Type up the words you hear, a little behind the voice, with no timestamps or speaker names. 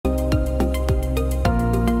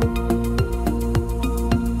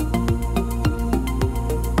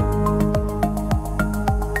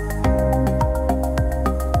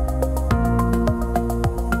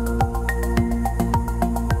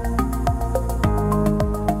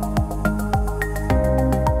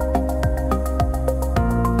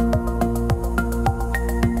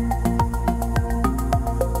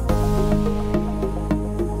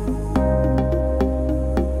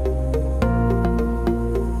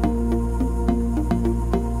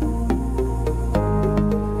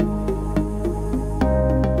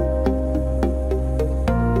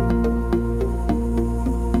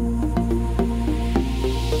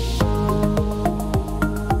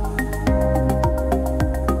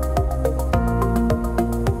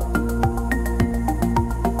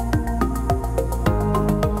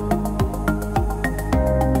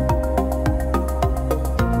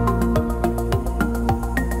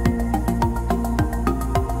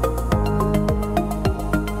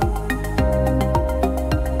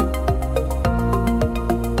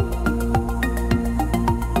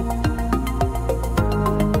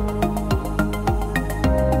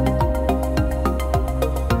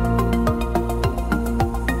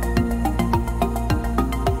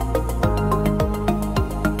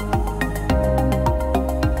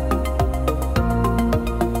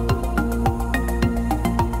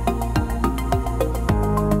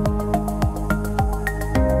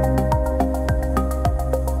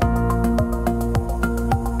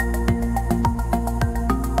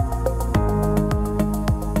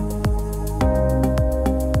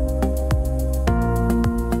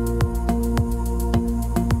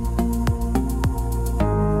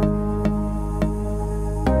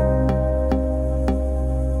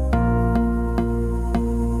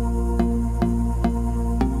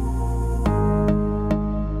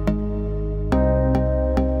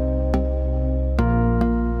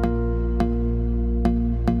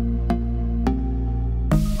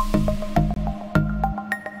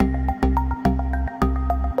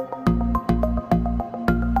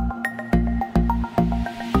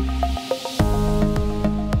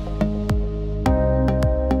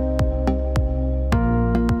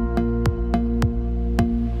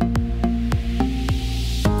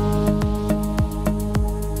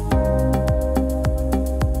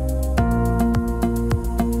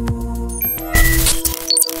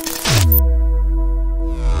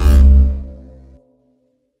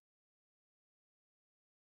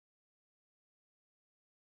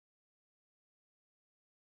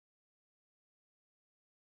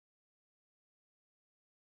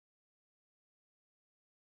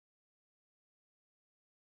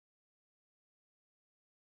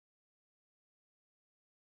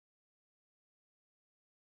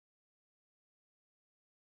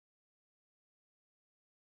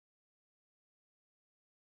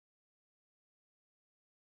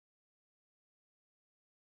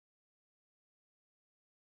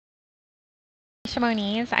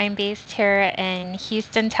Moniz. I'm based here in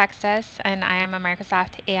Houston, Texas, and I am a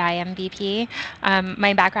Microsoft AI MVP.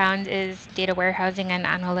 My background is data warehousing and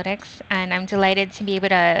analytics, and I'm delighted to be able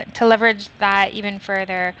to leverage that even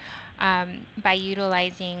further by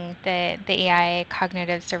utilizing the AI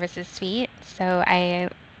Cognitive Services Suite. So I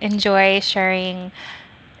enjoy sharing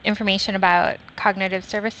information about cognitive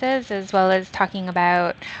services as well as talking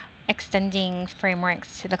about extending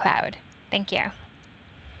frameworks to the cloud. Thank you.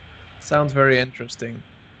 Sounds very interesting.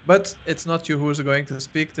 But it's not you who's going to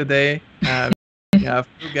speak today. We have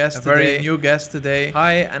a very new guest today.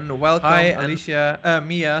 Hi and welcome, Alicia.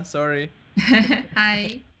 Mia, sorry.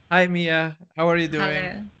 Hi. Hi, Mia. How are you doing?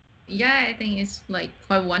 Hello. Yeah, I think it's like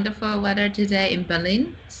quite wonderful weather today in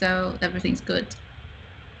Berlin, so everything's good.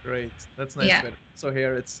 Great. That's nice weather. So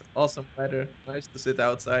here it's awesome weather. Nice to sit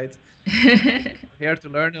outside. Here to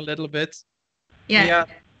learn a little bit. Yeah. Mia,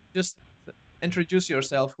 just introduce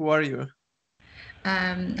yourself. Who are you?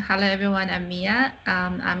 Hello everyone, I'm Mia.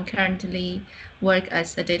 I'm currently work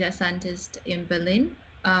as a data scientist in Berlin.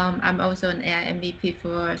 I'm also an AI MVP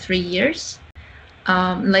for 3 years.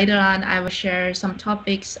 Later on, I will share some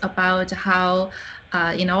topics about how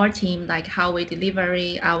in our team, like how we deliver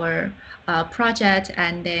our project,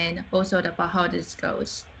 and then also about how this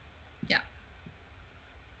goes. Yeah.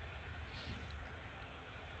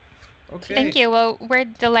 Okay. Thank you. Well, we're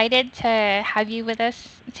delighted to have you with us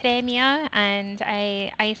today, Mia, and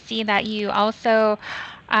I see that you also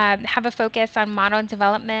have a focus on model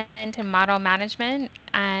development and model management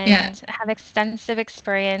and have extensive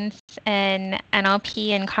experience in NLP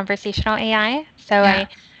and conversational AI. So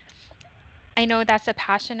I know that's a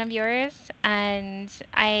passion of yours, and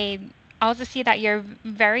I also see that you're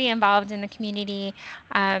very involved in the community.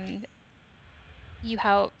 You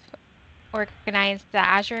help organize the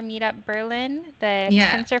Azure Meetup Berlin, the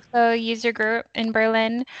TensorFlow user group in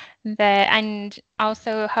Berlin, and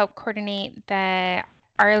also help coordinate the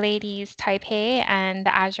Our Ladies Taipei and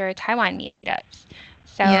the Azure Taiwan meetups.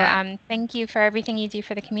 So thank you for everything you do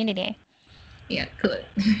for the community. Yeah, good.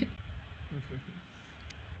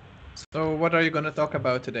 So what are you going to talk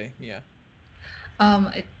about today, Mia?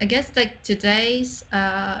 I guess like today's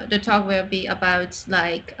the talk will be about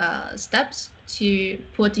like steps to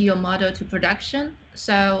put your model to production.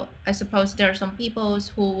 So I suppose there are some people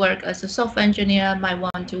who work as a software engineer might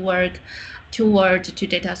want to work toward to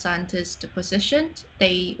data scientist position.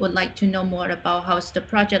 They would like to know more about how's the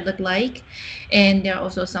project look like. And there are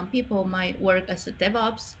also some people might work as a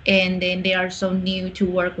DevOps, and then they are so new to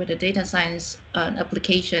work with the data science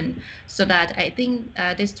application. So that I think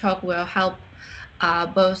this talk will help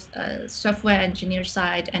both software engineer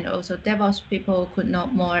side and also DevOps people could know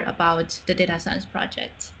more about the data science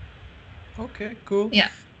project. Okay, cool. Yeah.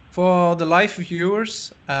 For the live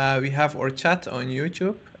viewers, we have our chat on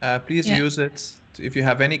YouTube. Please use it if you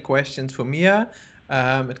have any questions for Mia.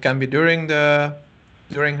 It can be during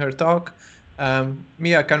her talk.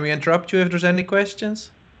 Mia, can we interrupt you if there's any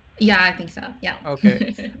questions? Yeah, I think so. Yeah.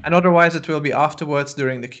 Okay. And otherwise, it will be afterwards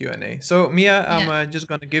during the Q&A. So Mia, I'm just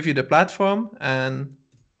going to give you the platform, and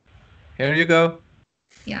here you go.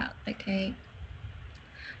 Yeah. Okay.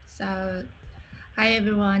 So, hi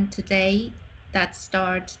everyone. Today, let's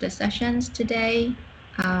start the sessions today.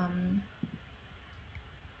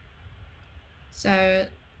 So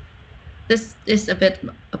this is a bit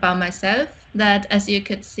about myself, that as you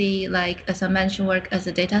could see, like as I mentioned, work as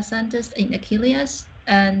a data scientist in Achilles.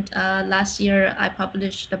 And last year I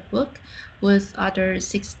published a book with other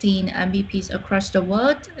 16 MVPs across the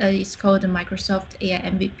world. It's called the Microsoft AI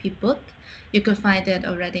MVP book. You could find it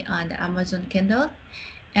already on the Amazon Kindle.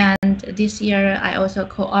 And this year I also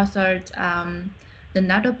co-authored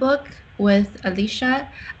another book with Alicia,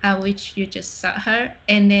 which you just saw her.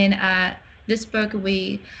 And then this book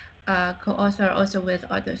we co-author also with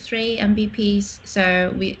other 3 MVPs,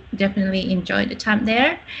 so we definitely enjoyed the time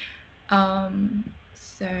there.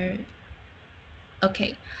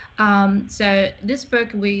 So this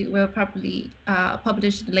book we will probably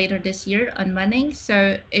publish later this year on Manning.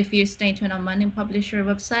 So if you stay tuned on Manning Publisher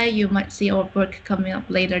website, you might see our book coming up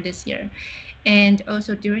later this year. And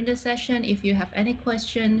also during the session, if you have any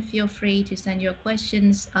question, feel free to send your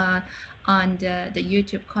questions on the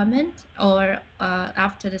YouTube comment, or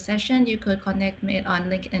after the session, you could connect me on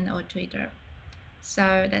LinkedIn or Twitter.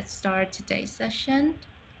 So let's start today's session.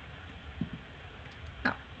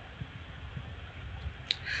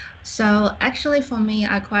 So actually for me,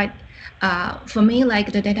 like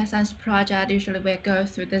the data science project, usually we go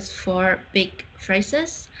through this 4 big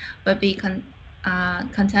phases, but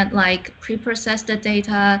content like pre-process the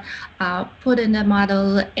data, put in the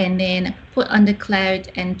model, and then put on the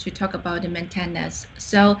cloud, and to talk about the maintenance.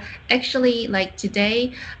 So actually, like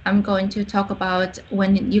today, I'm going to talk about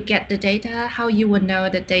when you get the data, how you would know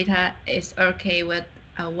the data is okay with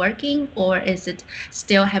working, or is it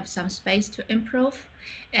still have some space to improve.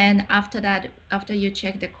 And after that, after you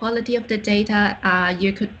check the quality of the data,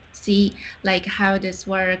 you could see like how this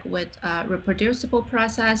work with reproducible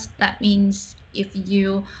process. That means if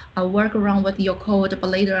you work around with your code, but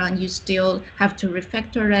later on you still have to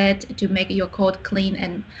refactor it to make your code clean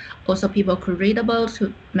and also people could readable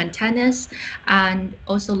to maintenance. And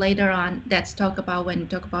also later on, let's talk about when you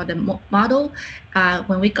talk about the model.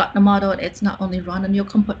 When we got the model, it's not only run on your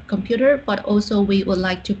computer, but also we would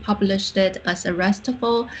like to publish it as a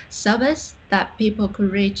RESTful service that people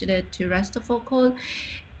could reach it to RESTful code.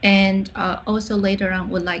 And also later on,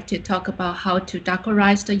 would like to talk about how to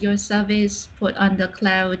Dockerize your service, put on the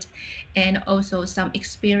cloud, and also some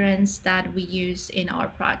experience that we use in our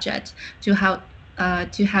project to have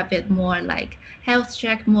it more like health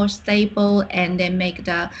check, more stable, and then make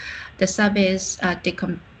the service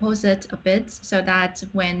decompose it a bit so that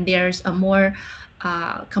when there's a more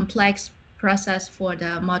complex process for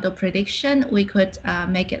the model prediction, we could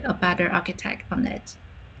make it a better architect on it.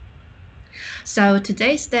 So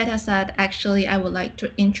today's data set, actually, I would like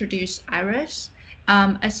to introduce iris.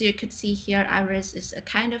 As you could see here, iris is a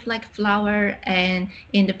kind of like flower. And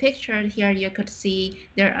in the picture here, you could see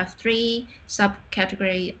there are 3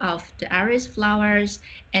 subcategories of the iris flowers.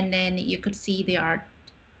 And then you could see there are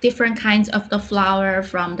different kinds of the flower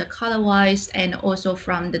from the color-wise and also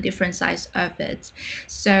from the different size of it.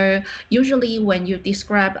 So usually when you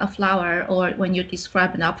describe a flower or when you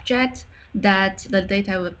describe an object, that the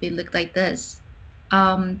data would be look like this.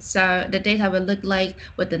 So the data will look like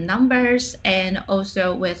with the numbers and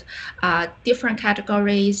also with different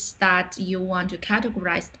categories that you want to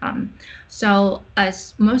categorize them. So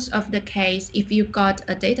as most of the case, if you got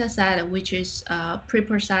a data set which is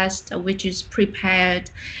pre-processed, which is prepared,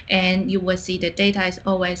 and you will see the data is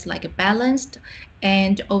always like balanced,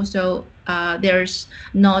 and also there's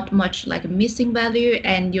not much like missing value,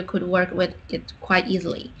 and you could work with it quite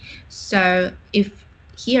easily. So if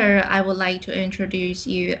here, I would like to introduce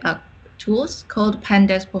you a tools called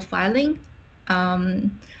pandas profiling.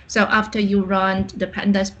 So after you run the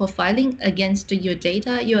pandas profiling against your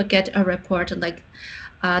data, you'll get a report like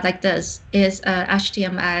this. Is a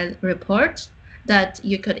HTML report that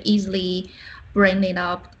you could easily bring it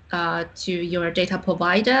up to your data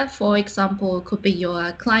provider. For example, could be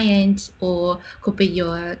your client or could be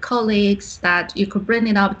your colleagues, that you could bring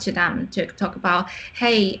it up to them to talk about,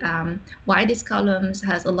 hey, why this columns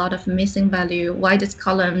has a lot of missing value, why this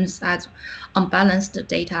columns has unbalanced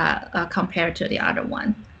data compared to the other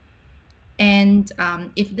one. And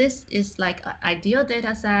if this is like an ideal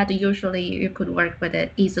data set, usually you could work with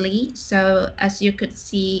it easily. So as you could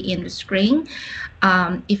see in the screen,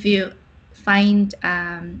 if you find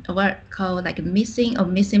a word called like missing or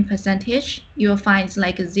missing percentage, you'll find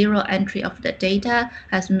like a 0 entry of the data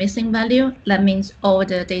as missing value. That means all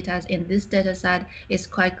the data in this data set is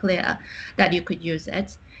quite clear that you could use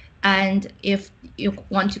it. And if you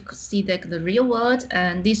want to see the real world,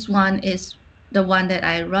 and this one is the one that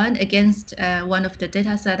I run against one of the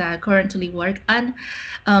data set I currently work on,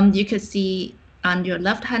 you could see on your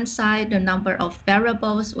left-hand side, the number of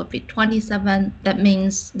variables will be 27. That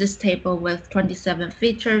means this table with 27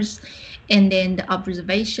 features. And then the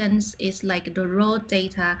observations is like the raw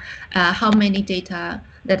data, how many data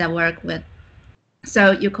that I work with.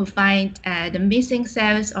 So you could find the missing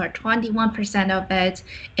cells are 21% of it,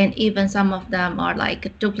 and even some of them are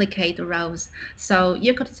like duplicate rows. So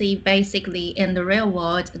you could see basically in the real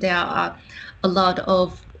world, there are a lot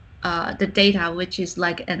of the data, which is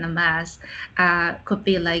like in a mass, could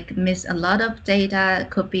be like miss a lot of data,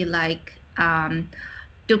 could be like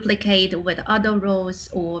duplicate with other rows,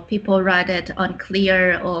 or people write it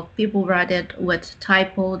unclear, or people write it with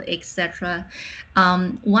typoed, etc.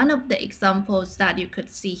 One of the examples that you could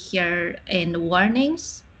see here in the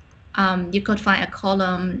warnings, you could find a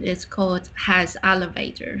column is called has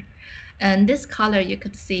elevator. And this color, you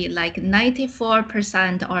could see like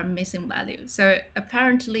 94% are missing value. So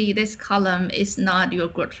apparently this column is not your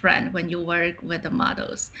good friend when you work with the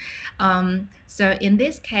models. So in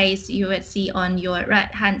this case, you would see on your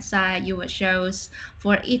right-hand side, you will show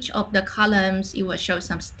for each of the columns, you will show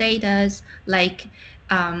some status, like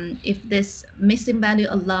if this missing value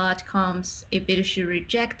a lot comes, if it should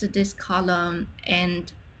reject this column,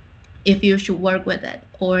 and if you should work with it,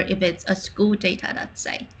 or if it's a school data, let's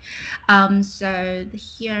say. So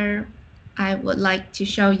here I would like to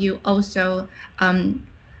show you also on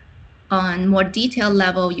more detailed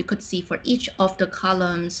level, you could see for each of the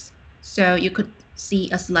columns. So you could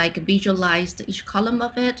see us like visualized each column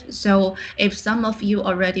of it. So if some of you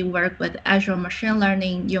already work with Azure machine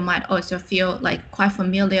learning, you might also feel like quite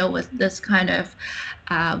familiar with this kind of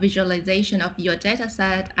visualization of your data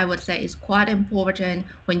set. I would say is quite important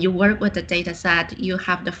when you work with the data set. You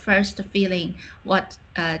have the first feeling what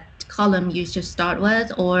column you should start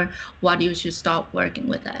with or what you should start working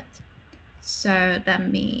with it. So let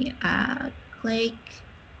me click,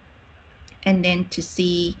 and then to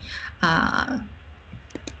see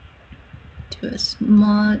do a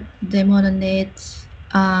small demo on it.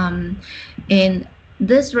 In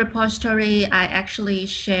this repository, I actually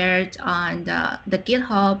shared on the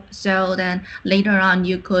GitHub. So then later on,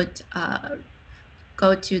 you could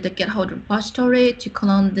go to the GitHub repository to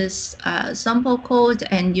clone this sample code,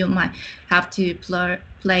 and you might have to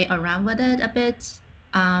play around with it a bit.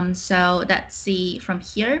 So let's see from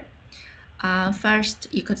here. First,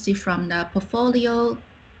 you could see from the portfolio.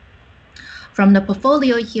 From the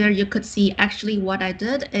portfolio here, you could see actually what I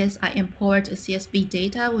did is I import a CSV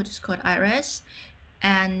data, which is called iris.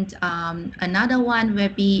 And another one will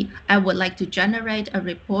be, I would like to generate a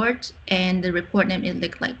report, and the report name is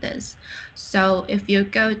like this. So if you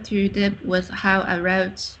go through with how I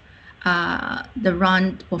wrote the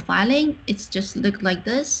run profiling, it's just look like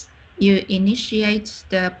this. You initiate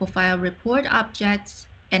the profile report objects,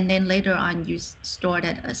 and then later on you store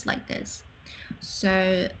it as like this.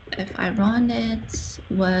 So if I run it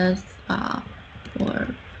with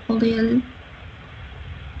portfolio,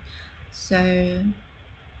 so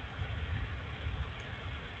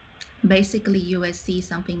basically you will see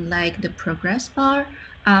something like the progress bar.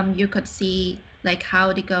 You could see like how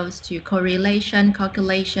it goes to correlation,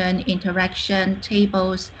 calculation, interaction,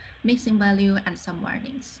 tables, mixing value, and some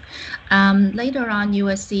warnings. Later on, you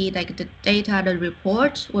will see like the data, the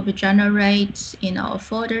report will be generated in our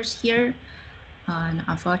folders here. And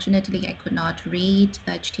unfortunately, I could not read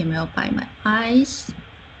the HTML by my eyes.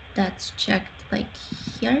 That's checked like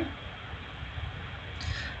here.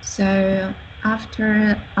 So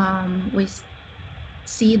after we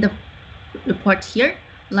see the report here,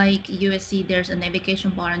 like you will see there's a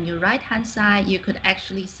navigation bar on your right hand side. You could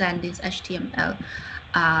actually send this HTML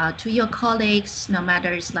to your colleagues, no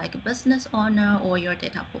matter it's like a business owner or your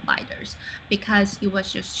data providers, because it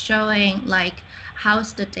was just showing like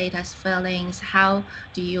how's the data's feelings, how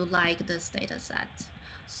do you like this data set.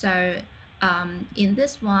 So in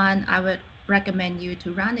this one, I would recommend you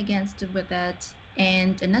to run against with it.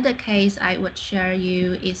 And another case I would share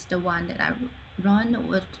you is the one that I run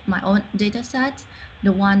with my own data set,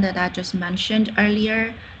 the one that I just mentioned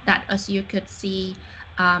earlier, that as you could see,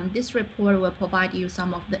 this report will provide you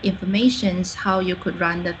some of the informations how you could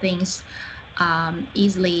run the things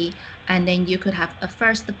easily, and then you could have a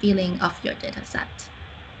first feeling of your data set.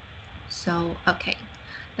 So, okay,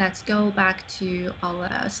 let's go back to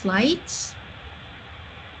our slides.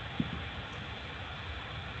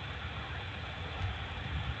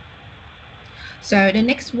 So the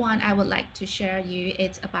next one I would like to share you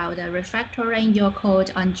is about refactoring your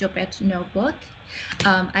code on Jupyter Notebook.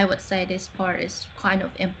 I would say this part is kind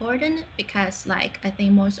of important because like I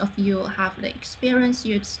think most of you have the experience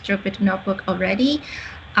use Jupyter Notebook already.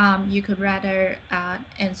 You could rather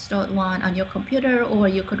install one on your computer, or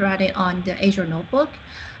you could write it on the Azure Notebook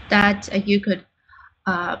that you could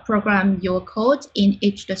program your code in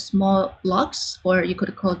each the small blocks, or you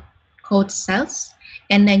could code cells.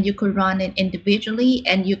 And then you could run it individually,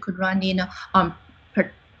 and you could run in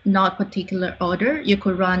not particular order. You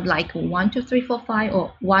could run like 1, 2, 3, 4, 5,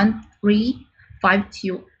 or 1, 3, 5,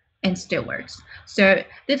 2, and still works. So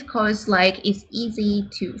this cause like it's easy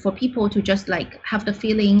for people to just like have the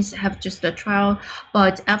feelings, have just the trial,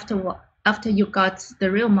 but after you got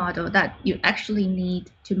the real model, that you actually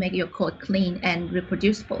need to make your code clean and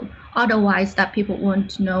reproducible. Otherwise, that people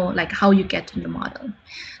won't know like how you get to the model.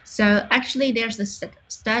 So actually, there's a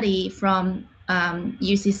study from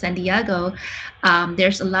UC San Diego.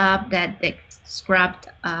 There's a lab that they scrapped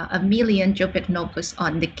 1 million Jupyter notebooks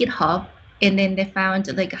on the GitHub, and then they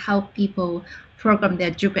found like how people program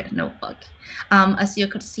their Jupyter notebook. As you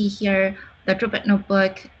could see here, the Jupyter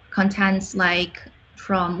notebook contains like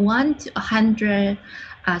from 1 to 100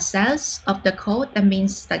 cells of the code. That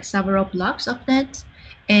means like several blocks of it.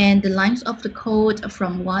 And the lines of the code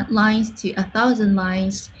from 1 line to 1,000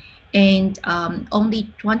 lines. And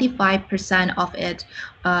only 25% of it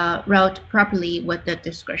wrote properly with the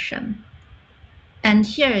description. And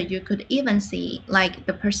here you could even see like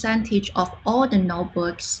the percentage of all the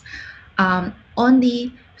notebooks,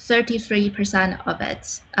 only 33% of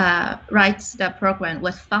it writes the program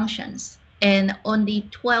with functions, and only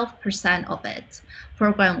 12% of it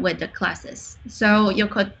program with the classes. So you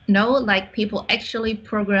could know like people actually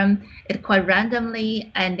program it quite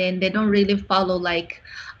randomly, and then they don't really follow like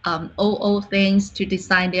all things to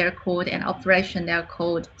design their code and operation their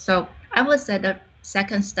code. So I would say the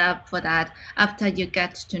second step for that, after you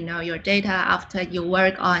get to know your data, after you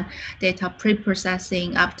work on data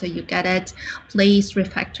pre-processing, after you get it, please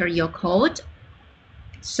refactor your code.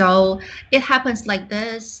 So it happens like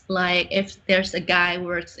this, like if there's a guy who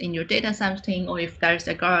works in your data science team, or if there's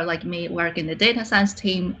a girl like me work in the data science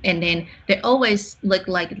team, and then they always look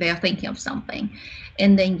like they're thinking of something.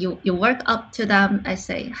 And then you work up to them. I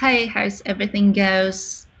say, hey, how's everything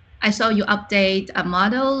goes? I saw you update a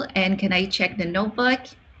model, and can I check the notebook?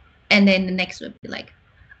 And then the next would be like,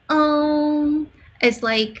 it's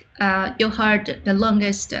like you heard the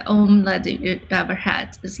longest that you ever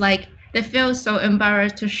had. It's like they feel so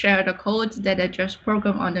embarrassed to share the code that they just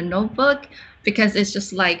program on the notebook, because it's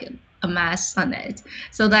just like a mess on it.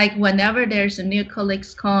 So like whenever there's a new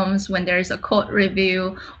colleagues comes, when there's a code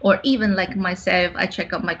review, or even like myself, I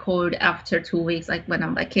check out my code after 2 weeks, like when I'm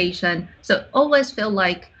on vacation. So always feel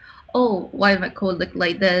like, oh, why my code look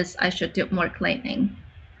like this? I should do more cleaning.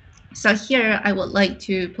 So here I would like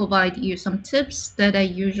to provide you some tips that I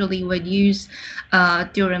usually would use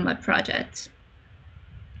during my project.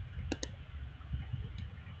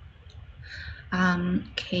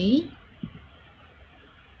 Okay.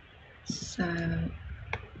 So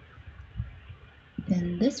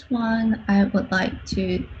in this one, I would like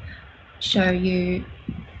to show you.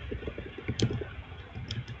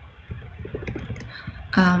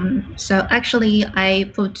 So actually,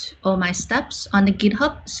 I put all my steps on the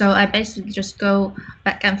GitHub. So I basically just go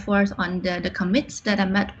back and forth on the commits that I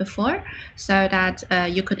met before, so that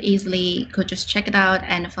you could just check it out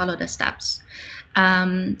and follow the steps.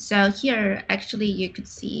 So here, actually, you could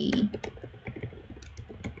see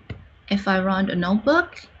if I run a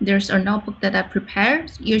notebook, there's a notebook that I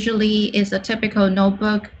prepared. Usually is a typical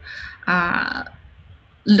notebook,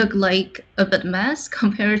 look like a bit mess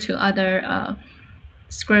compared to other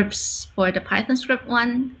scripts for the Python script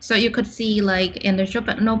one. So you could see like in the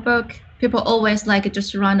Jupyter notebook, people always like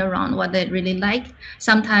just run around what they really like.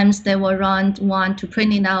 Sometimes they will run one to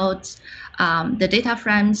printing out the data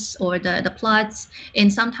frames or the plots,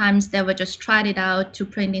 and sometimes they will just try it out to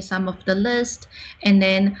printing some of the list, and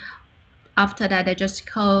then after that they just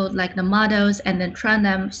code like the models and then train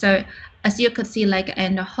them. So as you could see, like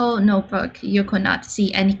in the whole notebook, you could not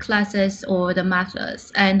see any classes or the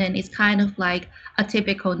methods, and then it's kind of like a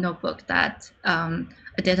typical notebook that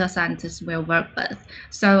a data scientist will work with.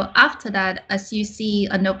 So after that, as you see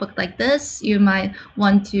a notebook like this, you might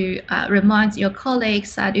want to remind your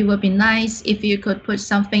colleagues that it would be nice if you could put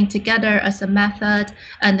something together as a method,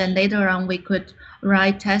 and then later on we could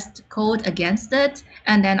write test code against it,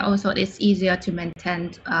 and then also it's easier to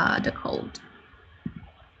maintain the code.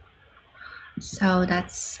 So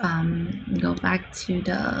let's go back to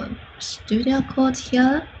the studio code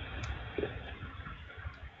here.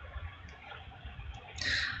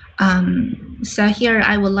 So here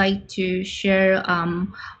I would like to share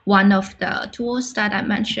one of the tools that I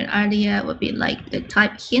mentioned earlier would be like the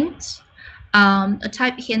type hint. A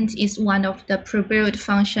type hint is one of the pre-built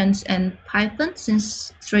functions in Python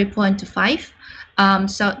since 3.5.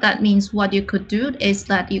 So that means what you could do is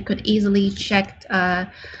that you could easily check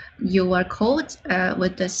your code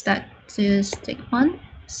with the statistic one.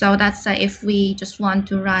 So that's if we just want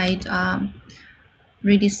to write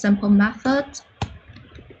really simple method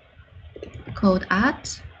called add.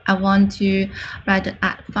 I want to write an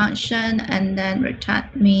add function and then return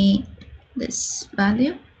me this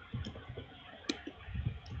value.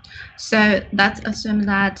 So let's assume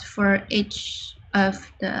that for each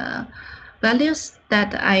of the values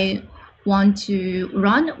that I want to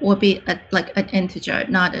run will be like an integer,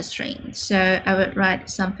 not a string. So I would write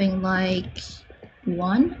something like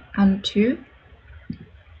 1 and 2,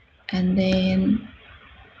 and then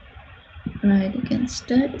write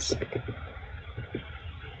against it.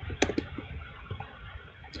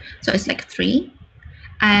 So it's like 3.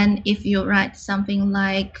 And if you write something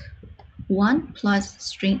like 1 plus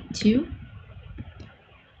string 2,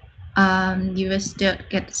 you will still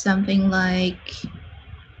get something like,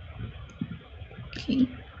 okay,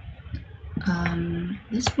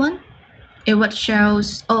 this one. It would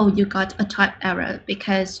shows, oh, you got a type error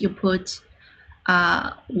because you put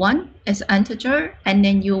 1 as integer, and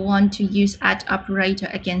then you want to use add operator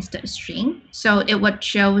against the string. So it would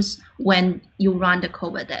shows when you run the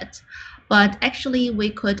code with it. But actually, we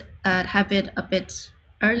could have it a bit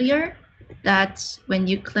earlier. that when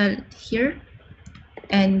you click here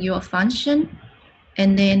and your function,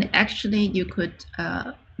 and then actually you could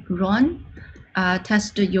run,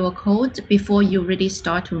 test your code before you really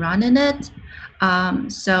start running it.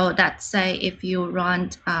 So let's say if you run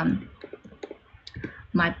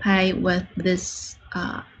my pay with this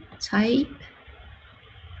type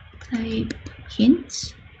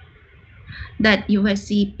hint, that you will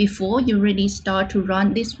see before you really start to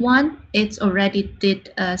run this one, it's already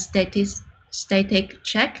did a static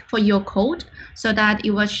check for your code, so that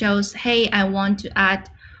it will shows, hey, I want to add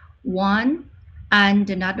one, and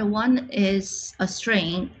another one is a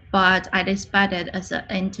string, but I expect it as an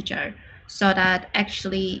integer, so that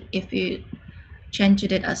actually if you change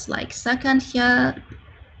it as like second here,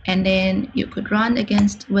 and then you could run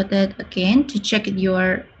against with it again to check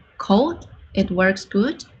your code, it works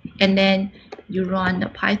good, and then you run the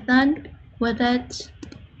Python with it,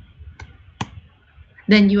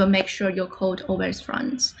 then you will make sure your code always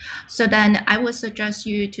runs. So then I would suggest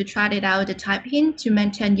you to try it out, the type hint, to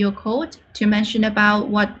maintain your code, to mention about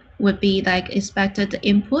what would be like expected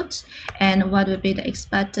inputs and what would be the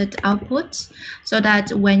expected outputs, so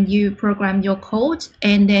that when you program your code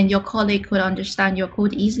and then your colleague could understand your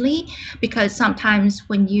code easily. Because sometimes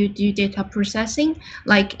when you do data processing,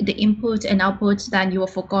 like the input and outputs, then you will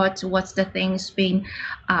forget what's the things being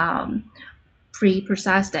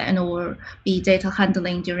pre-processed and or be data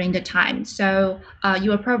handling during the time. So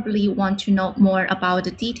you will probably want to know more about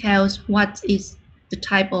the details, what is the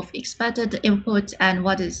type of expected input and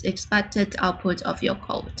what is expected output of your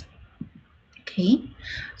code. Okay,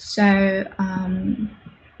 so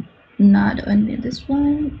not only this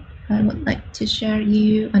one, I would like to share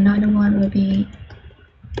you another one will be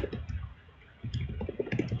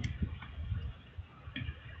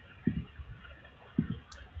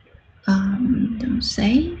don't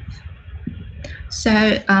save.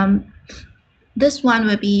 So this one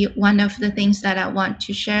will be one of the things that I want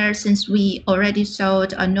to share, since we already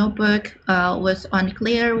showed a notebook with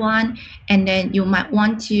unclear one, and then you might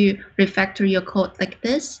want to refactor your code like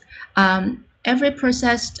this. Every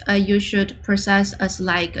process you should process as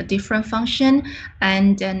like a different function,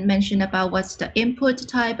 and then mention about what's the input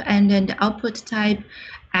type and then the output type,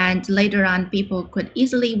 and later on people could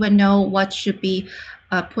easily will know what should be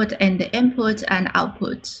put in the input and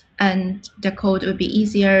output, and the code would be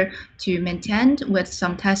easier to maintain with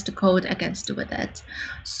some test code against with it.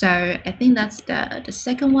 So I think that's the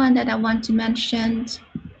second one that I want to mention.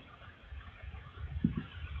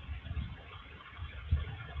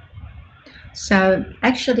 So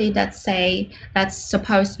actually, let's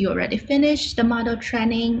suppose you already finished the model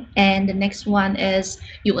training, and the next one is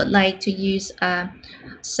you would like to use a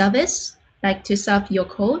service like to serve your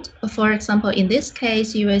code. For example, in this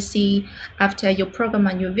case, you will see after you program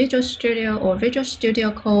on your Visual Studio or Visual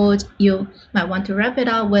Studio Code, you might want to wrap it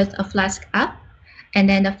up with a Flask app. And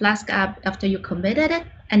then the Flask app, after you committed it,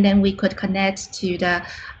 and then we could connect to the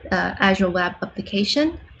Azure Web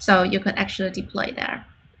Application. So you could actually deploy there.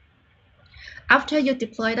 After you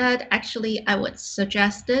deploy that, actually, I would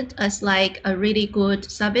suggest it as like a really good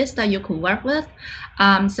service that you could work with.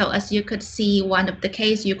 So as you could see, one of the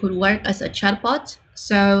case, you could work as a chatbot.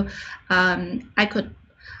 So I could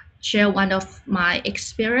share one of my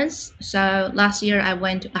experience. So last year, I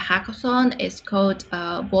went to a hackathon. It's called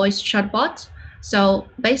Voice Chatbot. So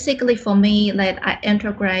basically for me, like I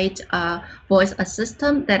integrate a voice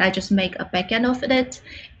assistant that I just make a backend of it.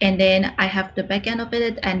 And then I have the backend of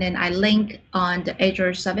it, and then I link on the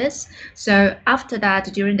Azure service. So after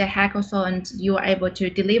that, during the hackathon, you are able to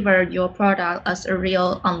deliver your product as a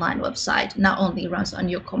real online website, not only runs on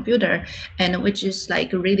your computer, and which is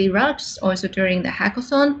like really works also during the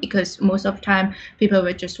hackathon, because most of the time people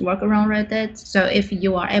will just work around with it. So if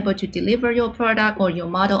you are able to deliver your product or your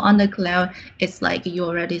model on the cloud, it's like you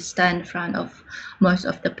already stand in front of most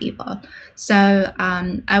of the people. So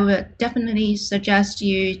I would definitely suggest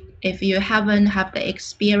you, if you haven't had the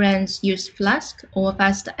experience, use Flask or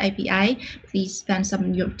Fast API, please spend some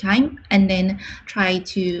of your time and then try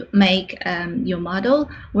to make your model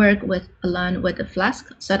work along with the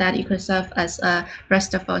Flask, so that you can serve as a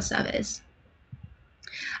RESTful service.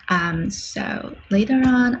 So later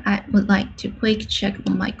on, I would like to quick check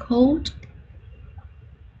on my code.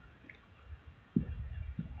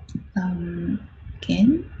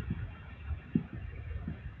 Again.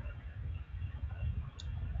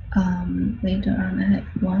 Later on, I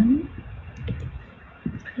have one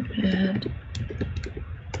prepared.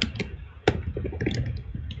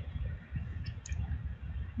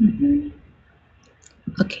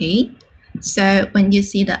 Okay, so when you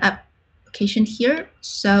see the application here.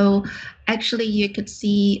 So actually you could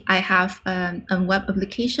see I have a web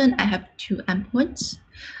application. I have two endpoints.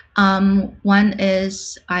 One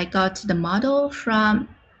is I got the model from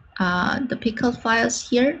the pickle files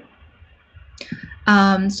here.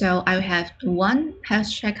 So I have one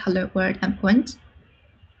hashtag hello world endpoint,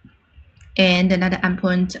 and another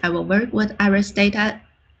endpoint I will work with iris data.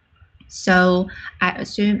 So I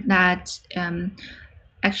assume that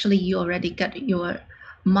actually you already get your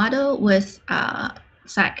model with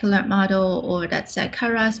scikit-learn model or that's a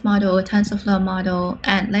Keras model, TensorFlow model,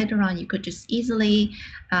 and later on you could just easily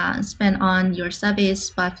spin on your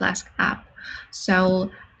service by Flask app.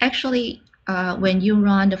 So actually, when you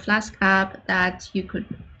run the Flask app, that you could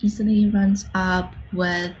easily run up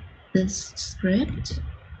with this script.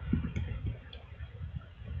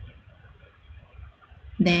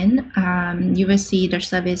 Then you will see the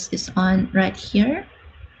service is on right here.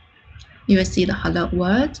 You will see the hello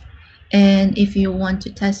world. And if you want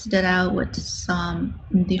to test it out with some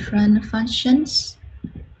different functions,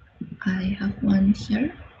 I have one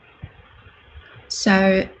here.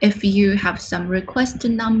 So if you have some request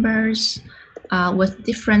numbers with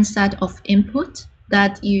different set of input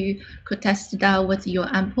that you could test it out with your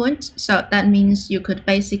endpoint. So that means you could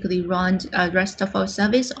basically run a RESTful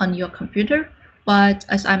service on your computer. But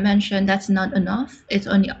as I mentioned, that's not enough. It's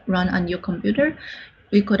only run on your computer.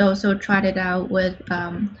 We could also try it out with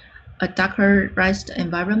a Dockerized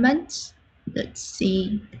environment. Let's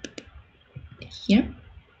see here.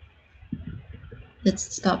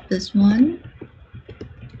 Let's stop this one.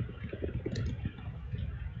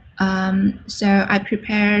 So I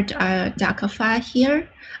prepared a Docker file here.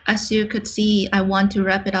 As you could see, I want to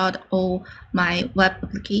wrap it out all my web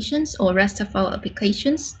applications or RESTful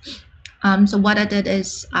applications. So what I did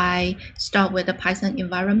is I start with the Python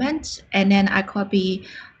environment, and then I copy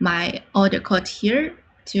all the code here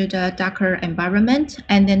to the Docker environment.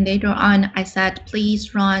 And then later on, I said,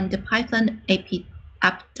 please run the Python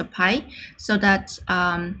app.py so that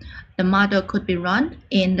the model could be run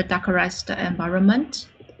in the Dockerized environment.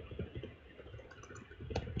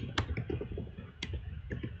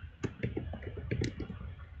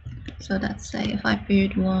 So let's say if I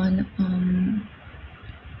build one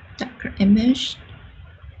Docker image.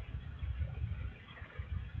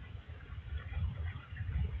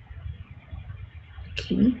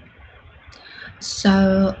 Okay.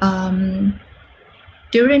 So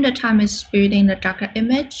during the time it's building the Docker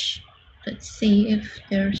image, let's see if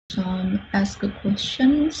there's some ask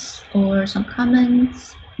questions or some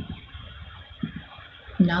comments.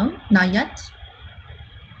 No, not yet.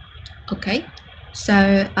 Okay. So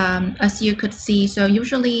as you could see, so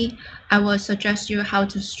usually I will suggest you how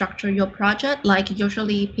to structure your project. Like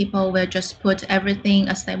usually people will just put everything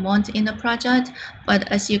as they want in the project.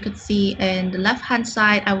 But as you could see in the left-hand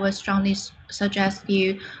side, I will strongly suggest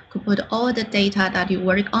you to put all the data that you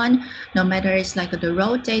work on, no matter it's like the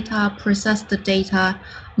raw data, processed data,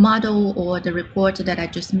 model, or the report that I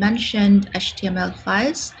just mentioned, HTML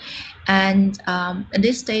files. And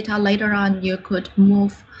this data later on you could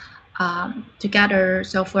move together.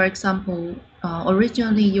 So for example,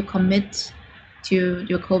 originally you commit to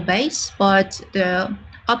your code base, but the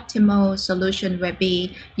optimal solution will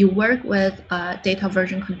be you work with data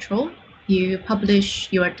version control. You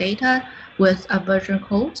publish your data with a version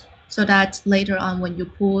code so that later on when you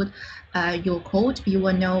pull your code, you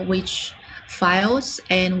will know which files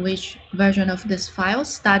and which version of these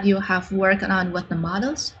files that you have worked on with the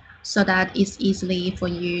models, so that it's easily for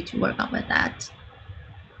you to work on with that.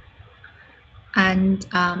 And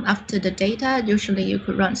after the data, usually you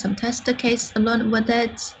could run some test case along with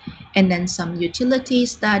it, and then some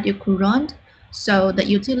utilities that you could run. So the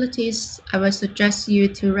utilities, I would suggest you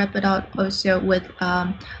to wrap it out also with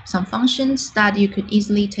some functions that you could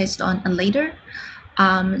easily test on later.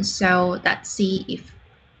 So let's see if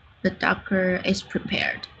the Docker is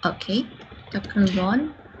prepared. Okay, Docker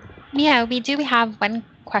run. Yeah, we do have one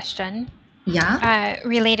question. Yeah.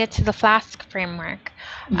 Related to the Flask framework.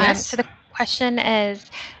 Yes. So the question is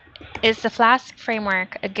the Flask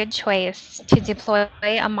framework a good choice to deploy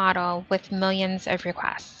a model with millions of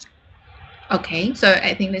requests? Okay, so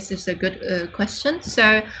I think this is a good question.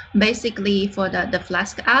 So basically for the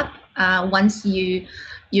Flask app, once you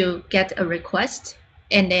get a request,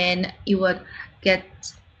 and then you would get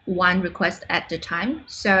one request at a time.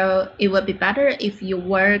 So it would be better if you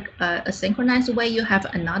work a synchronized way. You have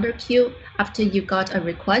another queue after you got a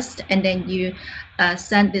request, and then you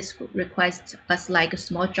send this request as like a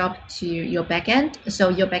small job to your backend. So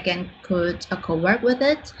your backend could co-work with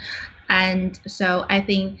it. And so I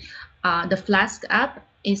think the Flask app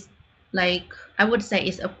is like I would say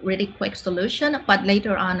it's a really quick solution, but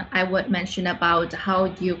later on I would mention about how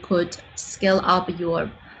you could scale up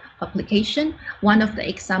your application. One of the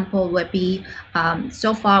example would be,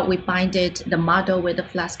 so far we binded the model with the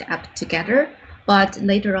Flask app together, but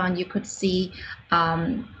later on you could see,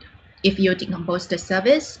 if you decompose the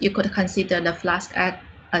service, you could consider the Flask app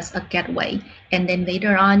as a gateway, and then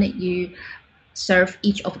later on you serve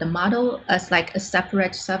each of the model as like a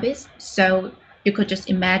separate service. So you could just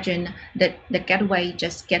imagine that the gateway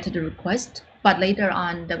just get the request, but later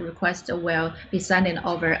on the request will be sending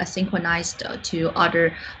over asynchronized to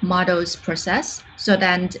other models process. So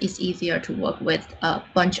then it's easier to work with a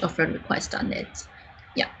bunch of requests on it.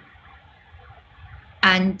 Yeah.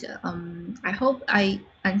 And I hope I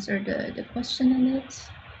answered the question on it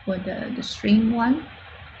for the stream one.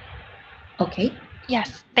 Okay.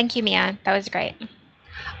 Yes, thank you, Mia. That was great.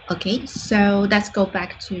 Okay, so let's go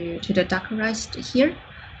back to the Dockerized here.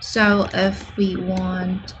 So if we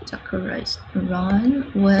want Dockerized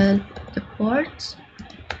run with the port,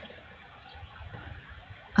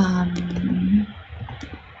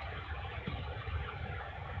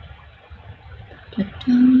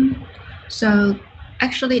 so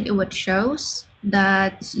actually it would shows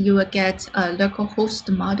that you will get a local host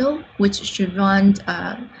model, which should run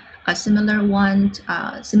a similar one,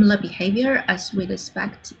 similar behavior as we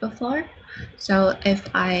expect before. So if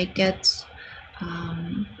I get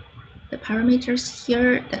the parameters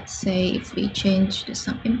here, let's say if we change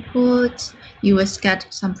some inputs, you will get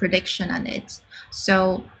some prediction on it.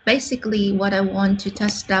 So basically what I want to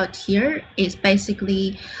test out here is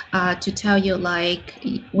basically to tell you, like,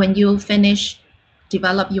 when you finish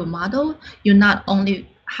develop your model, you're not only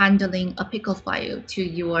handling a pickle file to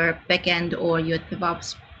your backend or your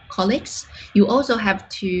DevOps colleagues, you also have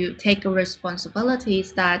to take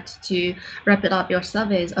responsibilities that to wrap it up your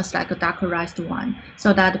service as like a Dockerized one,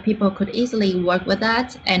 so that people could easily work with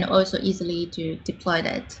that and also easily to deploy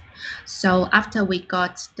that. So after we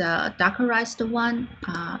got the Dockerized one,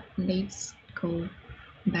 let's go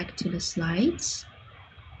back to the slides.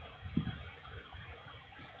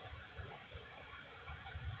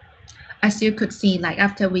 As you could see, like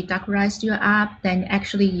after we Dockerized your app, then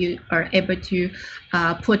actually you are able to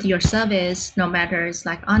put your service, no matter it's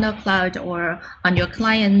like on a cloud or on your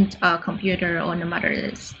client computer, or no matter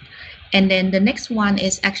it is. And then the next one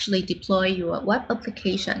is actually deploy your web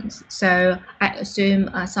applications. So I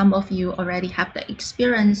assume some of you already have the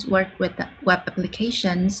experience work with the web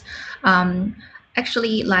applications.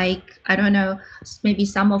 Actually, like, I don't know, maybe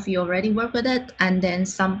some of you already work with it, and then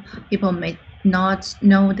some people may not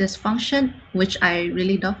know this function, which I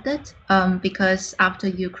really loved it, because after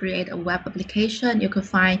you create a web application, you could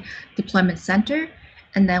find deployment center,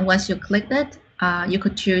 and then once you click that, you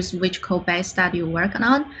could choose which code base that you're working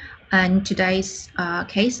on. And today's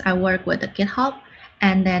case, I work with the GitHub,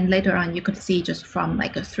 and then later on you could see just from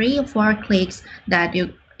like a 3 or 4 clicks that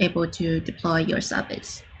you're able to deploy your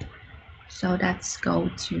service. So let's go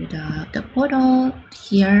to the portal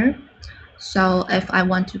here. So if I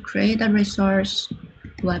want to create a resource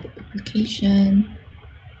web application,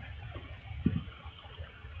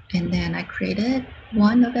 and then I created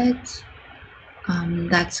one of it,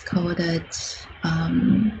 that's coded,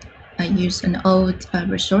 I use an old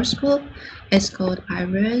resource group. It's called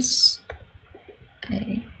Iris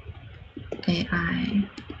AI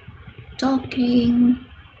docking.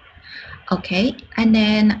 Okay, and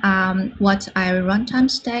then what our runtime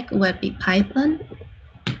stack will be Python.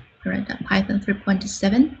 Right, Python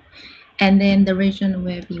 3.7, and then the region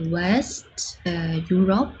will be West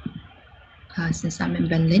Europe, since I'm in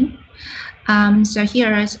Berlin. So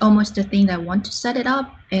here is almost the thing that I want to set it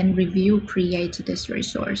up and review, create this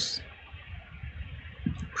resource.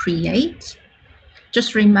 Create.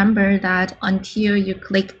 Just remember that until you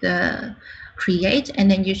click the create, and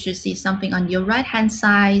then you should see something on your right-hand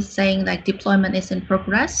side saying like deployment is in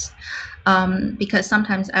progress, because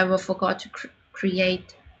sometimes I will forget to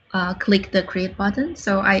create. Click the create button,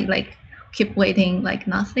 so I like keep waiting like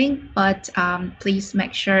nothing, but please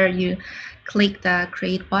make sure you click the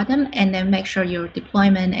create button and then make sure your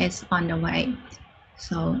deployment is on the way.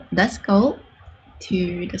 So let's go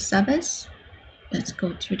to the service. Let's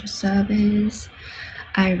go to the service,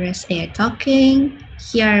 Iris AI Talking.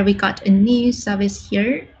 Here we got a new service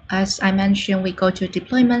here. As I mentioned, we go to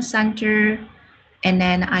deployment center, and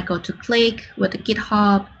then I go to click with the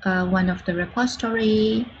GitHub, one of the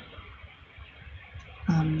repository,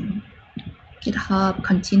 GitHub,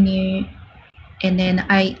 continue, and then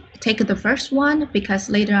I take the first one because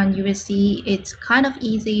later on you will see it's kind of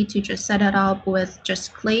easy to just set it up with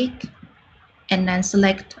just click and then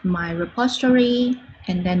select my repository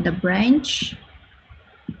and then the branch.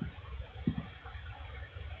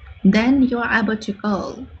 then you are able to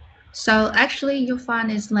go. So actually you find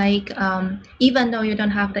is like, even though you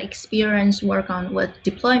don't have the experience work on with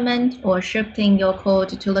deployment or shifting your code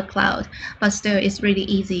to the cloud, but still it's really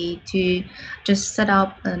easy to just set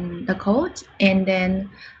up the code and then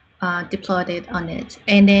deploy it on it.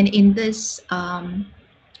 And then in this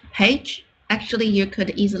page, actually you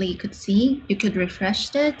could see, you could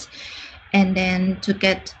refresh it, and then to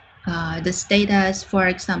get the status, for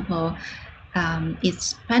example,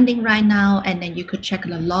 it's pending right now, and then you could check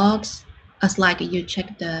the logs as like you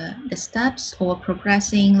check the steps or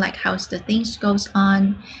progressing, like how's the things goes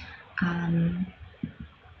on.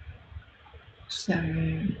 So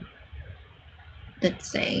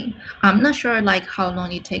let's say, I'm not sure like how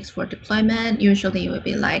long it takes for deployment. Usually it would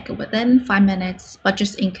be like within 5 minutes, but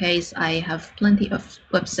just in case, I have plenty of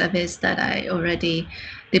web service that I already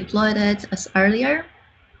deployed it as earlier.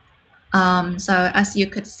 So as you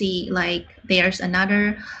could see, like there's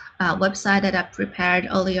another website that I prepared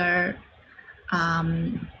earlier.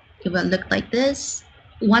 It will look like this.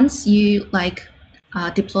 Once you like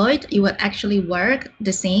deployed, it will actually work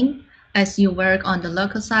the same as you work on the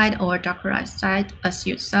local side or Dockerized side as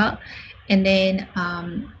you saw. And then,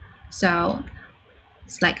 so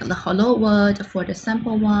it's like the hello world for the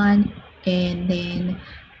sample one. And then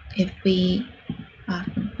if we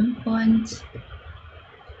endpoint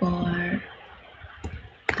for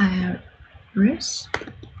iris,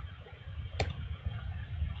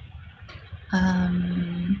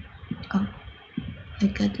 oh, I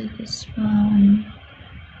got this one.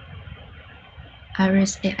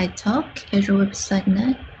 Iris AI Talk, Azure Website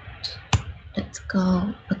Net. Let's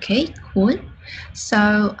go. Okay, cool.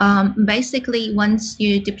 So basically, once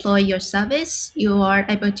you deploy your service, you are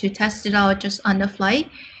able to test it out just on the fly.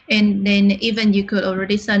 And then even you could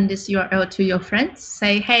already send this URL to your friends,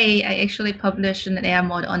 say, hey, I actually published an AI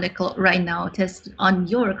model on the cloud right now, test it on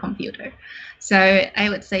your computer. So I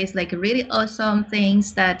would say it's like really awesome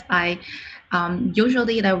things that I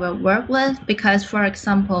usually that will work with, because for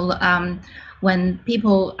example, when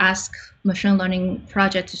people ask machine learning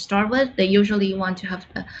project to start with, they usually want to have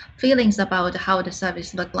the feelings about how the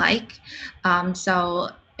service look like. So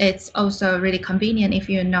it's also really convenient if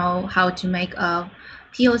you know how to make a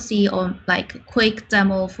POC or like quick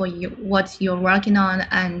demo for you, what you're working on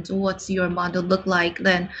and what's your model look like,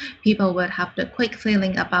 then people will have the quick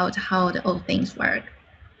feeling about how the old things work.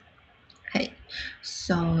 Okay,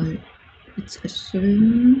 so let's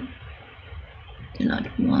assume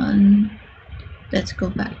another one. Let's go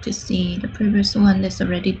back to see the previous one that's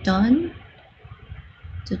already done.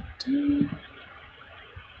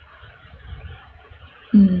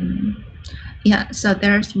 Yeah, so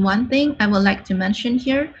there's one thing I would like to mention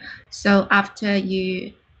here. So after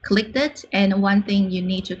you clicked it, and one thing you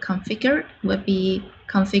need to configure will be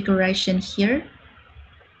configuration here.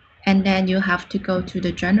 And then you have to go to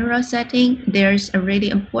the general setting. There's a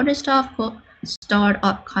really important stuff called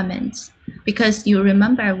startup comments, because you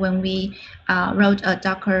remember when we wrote a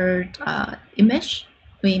Docker image,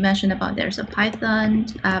 we mentioned about there's a Python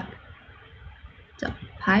app, the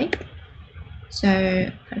Py. So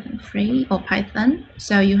Python free or Python.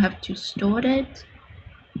 So you have to store it.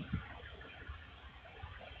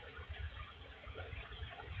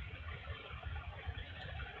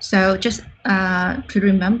 So just to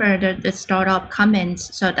remember the startup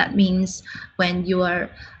comments. So that means when your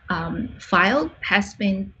file has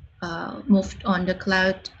been moved on the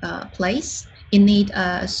cloud place, you need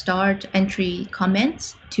a start entry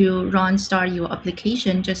comments to start your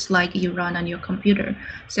application just like you run on your computer.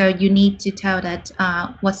 So you need to tell that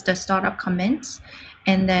what's the startup comments,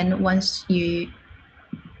 and then once you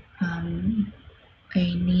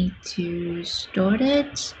I need to store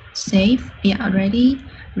it, save, yeah, already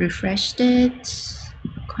refreshed it,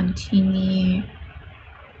 continue.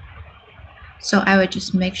 So I will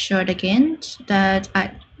just make sure again that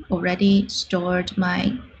I already stored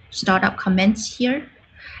my startup comments here.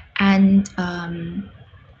 And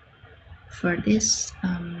for this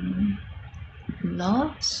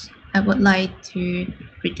logs, I would like to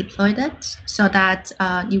redeploy that so that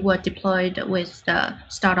you were deployed with the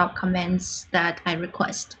startup comments that I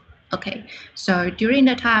request. Okay, so during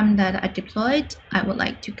the time that I deployed, I would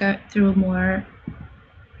like to go through more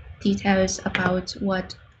details about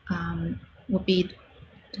what would be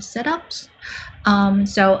the setups.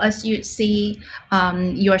 So as you see,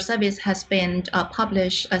 your service has been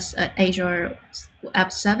published as an Azure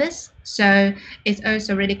app service. So it's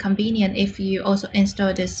also really convenient if you also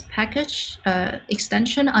install this package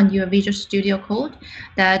extension on your Visual Studio Code,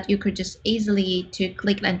 that you could just easily to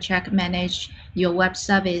click and check manage your web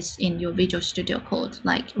service in your Visual Studio Code,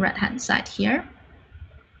 like right-hand side here.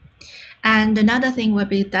 And another thing would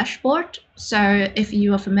be dashboard. So if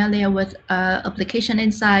you are familiar with Application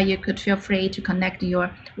Insight, you could feel free to connect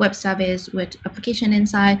your web service with Application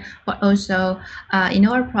Insight. But also in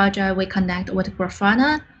our project, we connect with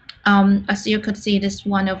Grafana. As you could see, this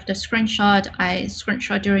one of the screenshot I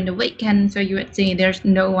screenshot during the weekend. So you would see there's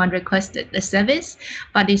no one requested the service,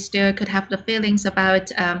 but you still could have the feelings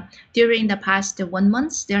about during the past 1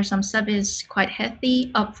 month, there's some service quite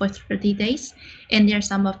healthy up for 30 days. And there's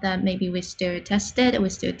some of them maybe we still tested, we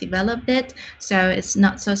still developed it. So it's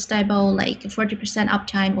not so stable, like 40%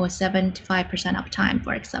 uptime or 75% uptime,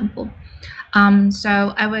 for example.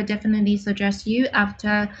 So I would definitely suggest you,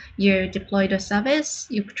 after you deploy the service,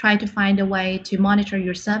 you try to find a way to monitor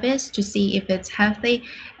your service to see if it's healthy.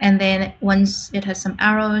 And then once it has some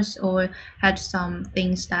errors or had some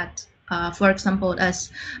things that, for example,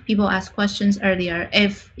 as people asked questions earlier,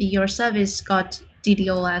 if your service got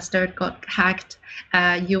DDoS or got hacked,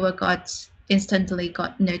 you will instantly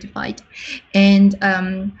got notified. And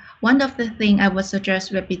one of the things I would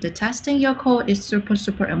suggest would be the testing your code is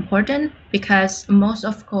super important, because most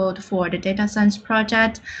of code for the data science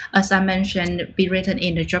project, as I mentioned, be written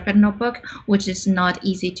in the Jupyter notebook, which is not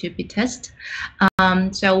easy to be tested.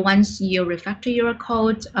 So once you refactor your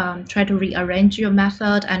code, try to rearrange your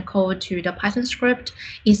method and code to the Python script,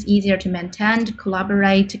 it's easier to maintain, to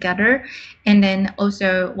collaborate together. And then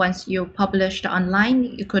also once you publish it online,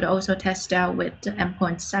 you could also test out with the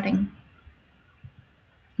endpoint setting.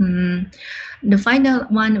 The final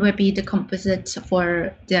one will be the composite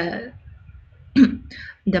for the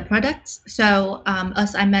products. So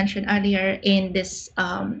as I mentioned earlier, in this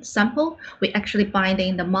sample, we actually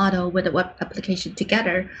binding the model with the web application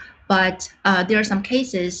together. But there are some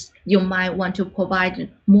cases you might want to provide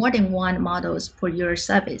more than one models for your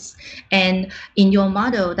service. And in your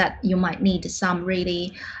model that you might need some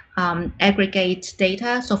really aggregate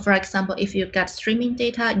data. So for example, if you get streaming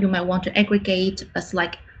data, you might want to aggregate as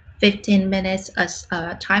like 15 minutes as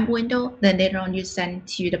a time window, then later on you send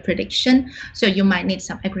to the prediction. So you might need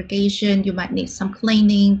some aggregation, you might need some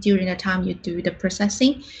cleaning during the time you do the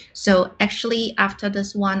processing. So actually after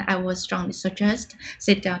this one, I would strongly suggest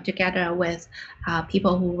sit down together with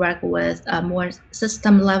people who work with a more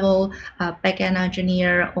system level backend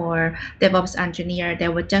engineer or DevOps engineer.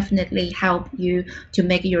 That would definitely help you to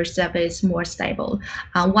make your service more stable.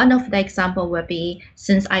 One of the example would be,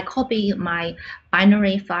 since I copy my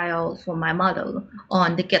binary file for my model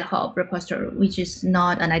on the GitHub repository, which is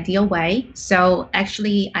not an ideal way. So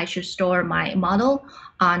actually I should store my model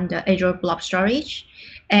on the Azure Blob Storage.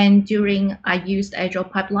 And during I used Azure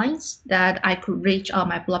pipelines that I could reach all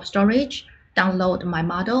my blob storage, download my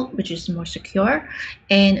model, which is more secure.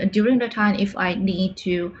 And during the time, if I need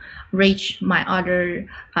to reach my other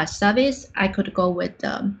service, I could go with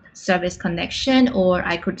the service connection, or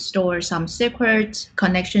I could store some secret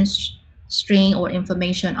connection string or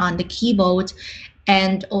information on the keyboard.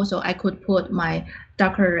 And also I could put my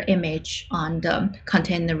Docker image on the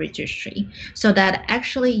container registry, so that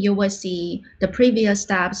actually you will see the previous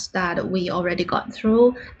steps that we already got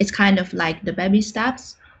through. It's kind of like the baby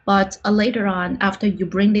steps. But later on, after you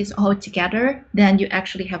bring this all together, then you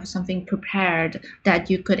actually have something prepared that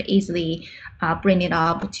you could easily bring it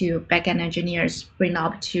up to backend engineers, bring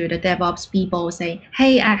up to the DevOps people, say,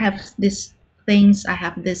 hey, I have these things, I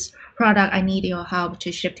have this product, I need your help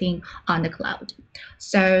to shifting on the cloud.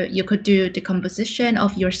 So you could do the composition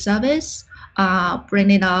of your service, bring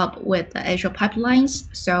it up with the Azure pipelines.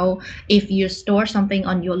 So if you store something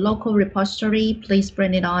on your local repository, please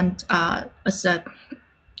bring it on as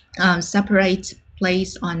a separate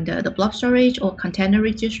place on the blob storage or container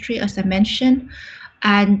registry, as I mentioned.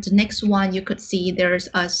 And the next one, you could see there's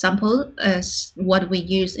a sample as what we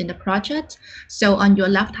use in the project. So on your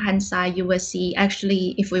left-hand side, you will see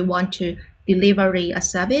actually if we want to deliver a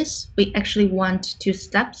service, we actually want 2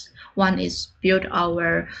 steps. One is build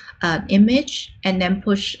our image and then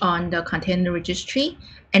push on the container registry.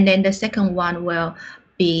 And then the second one will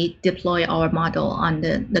be deploy our model on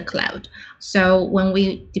the cloud. So when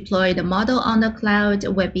we deploy the model on the cloud,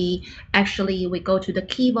 will be actually we go to the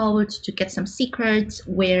key vault to get some secrets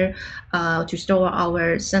where to store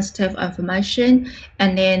our sensitive information,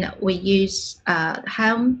 and then we use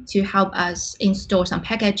Helm to help us install some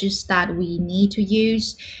packages that we need to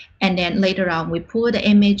use, and then later on we pull the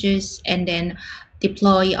images and then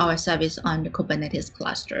deploy our service on the Kubernetes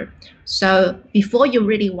cluster. So before you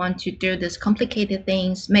really want to do this complicated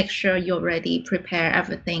things, make sure you already prepare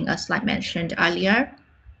everything as I mentioned earlier.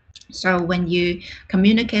 So when you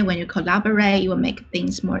communicate, when you collaborate, you will make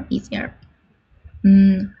things more easier.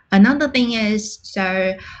 Another thing is,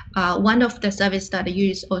 so one of the service that I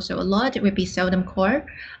use also a lot would be Seldom Core.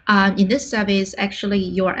 In this service, actually,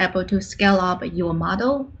 you are able to scale up your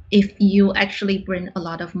model. If you actually bring a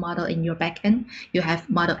lot of model in your backend, you have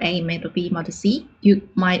model A, model B, model C, you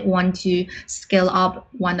might want to scale up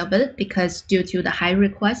one of it because due to the high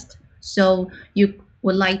request. So you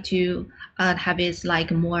would like to have it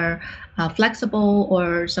like more flexible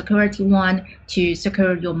or security one to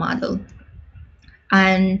secure your model.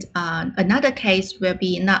 And another case will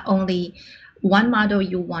be not only one model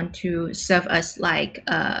you want to serve as like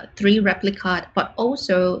 3 replica, but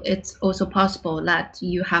also it's also possible that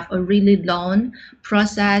you have a really long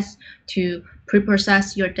process to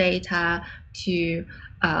pre-process your data, to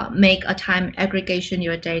make a time aggregation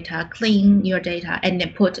your data, clean your data, and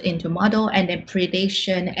then put into model, and then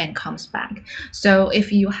prediction and comes back. So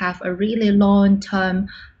if you have a really long-term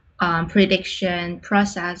prediction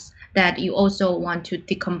process that you also want to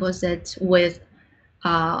decompose it with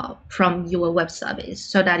from your web service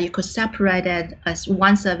so that you could separate it as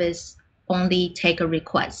one service only take a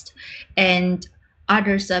request and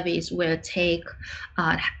other service will take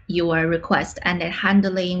your request and then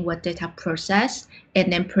handling what data process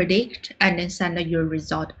and then predict and then send your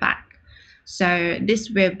result back. So this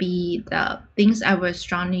will be the things I would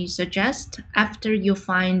strongly suggest after you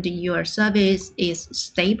find your service is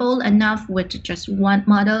stable enough with just one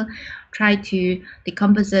model. Try to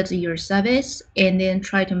decompose your service and then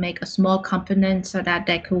try to make a small component so that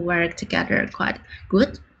they could work together quite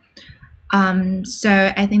good.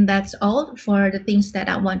 So I think that's all for the things that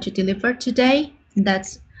I want to deliver today.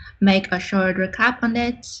 Let's make a short recap on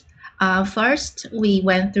it. First, we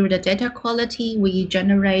went through the data quality. We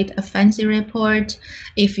generate a fancy report.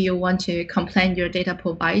 If you want to complain your data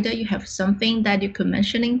provider, you have something that you could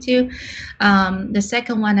mentioning to. The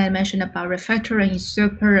second one I mentioned about refactoring is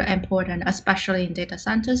super important, especially in data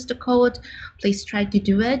scientist code. Please try to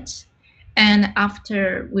do it. And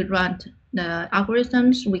after we run the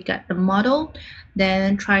algorithms, we get the model,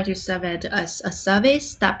 then try to serve it as a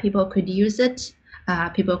service that people could use it,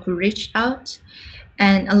 people could reach out.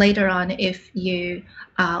 And later on, if you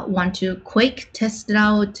want to quick test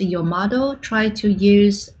out your model, try to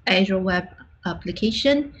use Azure Web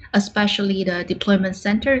Application, especially the deployment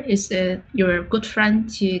center is your good friend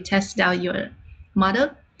to test out your model.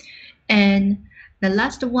 And the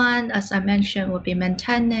last one, as I mentioned, would be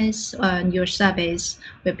maintenance on your service,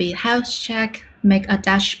 would be health check, make a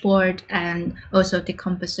dashboard, and also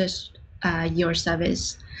decompose your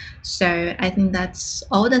service. So I think that's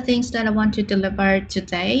all the things that I want to deliver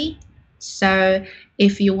today. So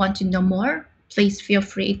if you want to know more, please feel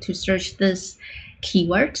free to search these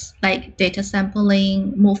keywords like data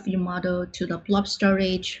sampling, move your model to the blob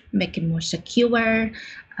storage, make it more secure,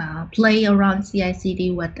 play around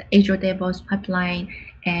CI/CD with the Azure DevOps pipeline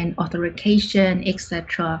and authentication,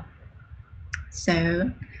 etc.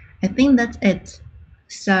 So I think that's it.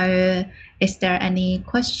 So is there any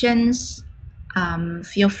questions?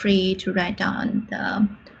 Feel free to write down the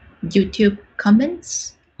YouTube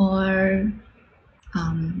comments or.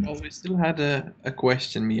 We still had a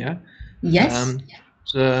question, Mia. Yes.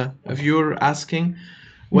 So a viewer asking,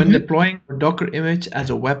 when deploying a Docker image as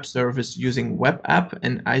a web service using web app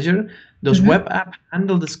in Azure, does web app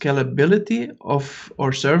handle the scalability of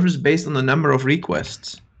our service based on the number of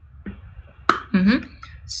requests?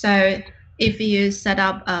 So if you set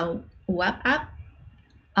up a web app,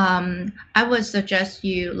 I would suggest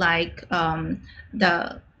you like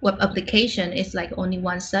the web application is like only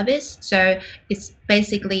one service. So it's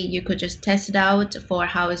basically you could just test it out for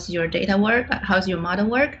how's your data work, how's your model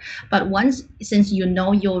work. But once, since you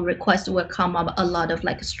know your request will come up a lot of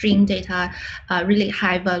like stream data, really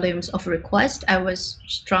high volumes of requests, I would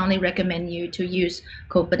strongly recommend you to use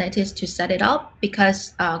Kubernetes to set it up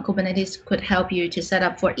because Kubernetes could help you to set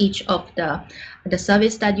up for each of the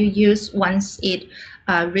service that you use. Once it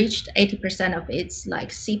reached 80% of its like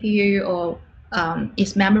CPU or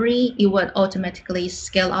its memory, it would automatically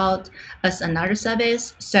scale out as another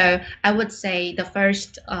service. So I would say the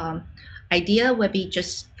first idea would be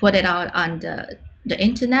just put it out on the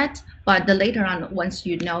internet, but later on, once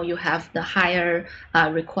you know you have the higher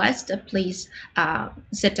request, please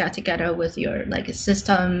sit down together with your like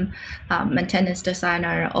system maintenance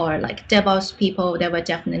designer or like DevOps people. They will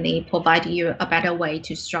definitely provide you a better way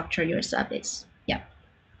to structure your service. Yeah.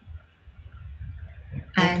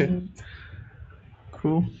 Okay. And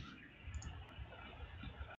cool.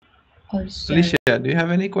 Also, Alicia, do you have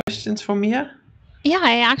any questions for Mia? Yeah,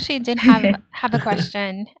 I actually did have a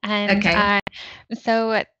question, and Okay.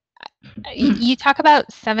 so You talk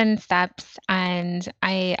about 7 steps, and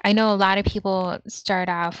I know a lot of people start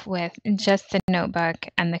off with just the notebook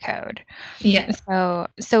and the code. Yeah.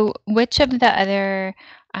 So which of the other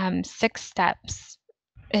 6 steps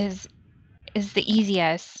is the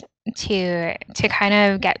easiest to kind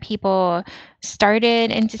of get people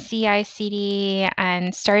started into CI/CD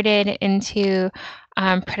and started into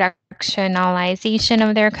productionalization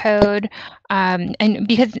of their code, and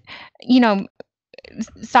because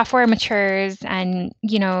software matures, and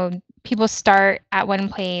people start at one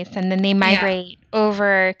place and then they migrate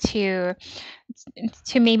over to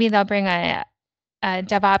maybe they'll bring a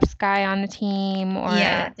DevOps guy on the team, or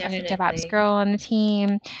a DevOps girl on the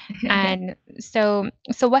team. And so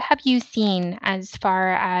what have you seen as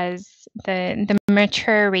far as the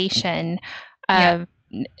maturation of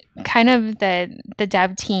kind of the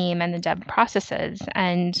dev team and the dev processes,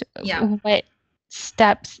 and what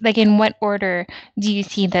steps, like in what order do you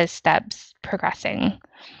see those steps progressing?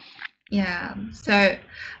 Yeah, so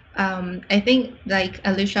I think like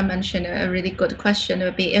Alicia mentioned, a really good question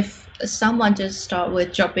would be if someone just start with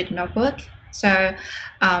Jupyter Notebook. So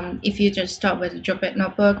if you just start with Jupyter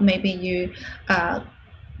Notebook, maybe you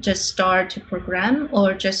just start to program,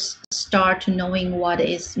 or just start to knowing what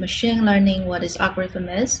is machine learning, what is algorithm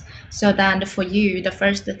is. So then for you, the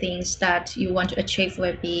first things that you want to achieve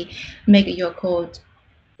will be make your code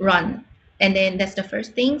run. And then that's the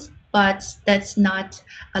first things, but that's not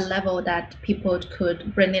a level that people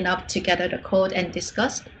could bring it up together, the code, and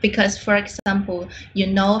discuss. Because for example, you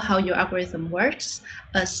know how your algorithm works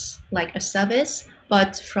as like a service,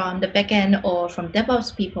 but from the backend or from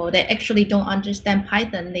DevOps people, they actually don't understand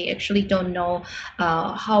Python. They actually don't know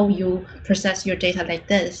how you process your data like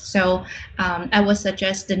this. So I would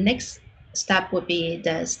suggest the next step would be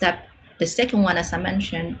the second one, as I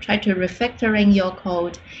mentioned, try to refactoring your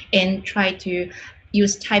code and try to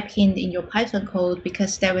use type hint in your Python code,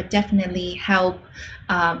 because that would definitely help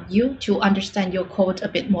you to understand your code a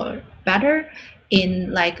bit more better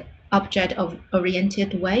in like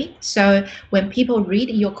object-oriented way. So when people read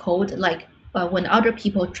your code, like when other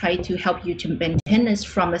people try to help you to maintain this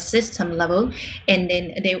from a system level, and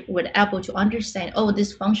then they would able to understand, oh,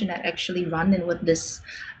 this function is actually running with this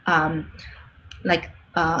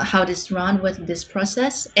how this run with this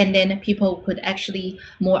process, and then people could actually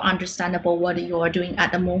more understandable what you are doing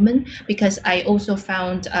at the moment. Because I also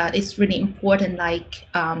found it's really important, like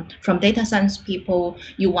from data science people,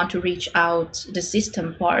 you want to reach out the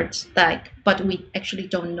system part, like, but we actually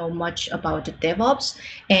don't know much about the DevOps.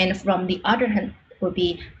 And from the other hand would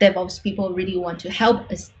be DevOps people really want to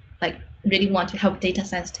help us, like really want to help data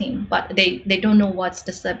science team, but they don't know what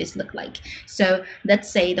the service look like. So let's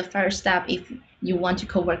say the first step, if you want to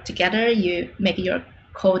co-work together, you make your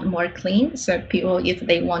code more clean, so people, if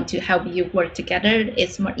they want to help you work together,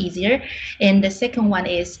 it's more easier. And the second one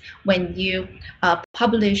is when you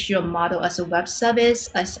publish your model as a web service,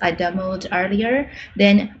 as I demoed earlier,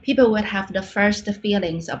 then people would have the first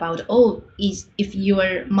feelings about, oh, if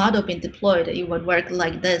your model been deployed, it would work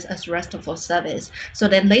like this as RESTful service. So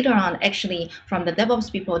then later on, actually from the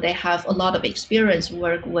DevOps people, they have a lot of experience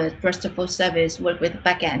work with RESTful service, work with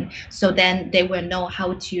backend. So then they will know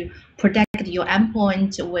how to protect your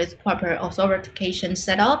endpoint with proper authentication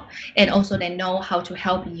setup, and also they know how to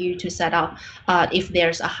help you to set up if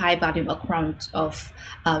there's a high volume account of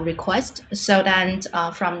request. So then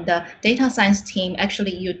from the data science team,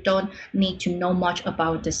 actually you don't need to know much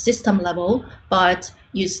about the system level, but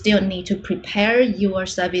you still need to prepare your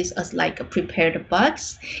service as like prepared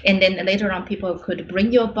bugs, and then later on people could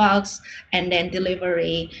bring your bugs and then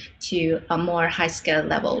delivery to a more high scale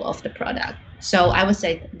level of the product. So I would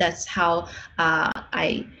say that's how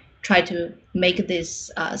I try to make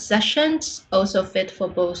these sessions also fit for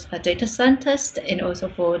both data scientists and also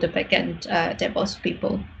for the backend DevOps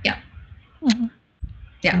people. Yeah. Mm-hmm.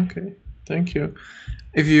 Yeah. Okay, thank you.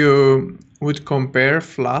 If you would compare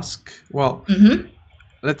Flask, well,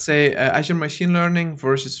 let's say Azure Machine Learning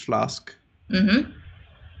versus Flask,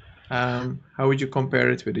 how would you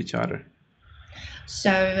compare it with each other?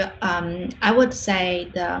 So I would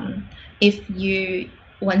say if you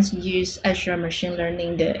once use Azure Machine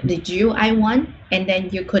Learning, the GUI one, and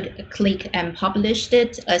then you could click and publish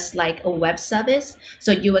it as like a web service.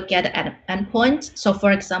 So you would get an endpoint. So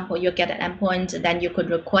for example, you get an endpoint, then you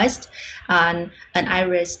could request an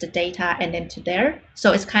iris, the data, and then to there.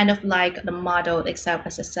 So it's kind of like the model itself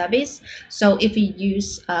as a service. So if you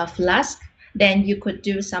use Flask, then you could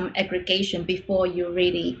do some aggregation before you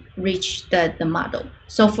really reach the model.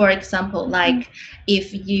 So for example, like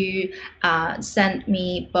if you send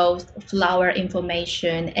me both flower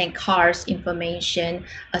information and cars information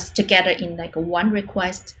as together in like one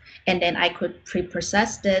request, and then I could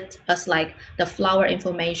pre-process it as like the flower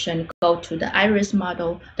information go to the iris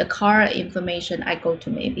model, the car information I go to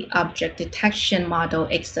maybe object detection model,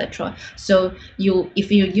 etc. So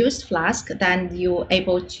if you use Flask, then you're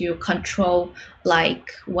able to control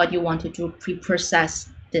like what you want to do, pre-process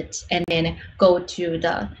it, and then go to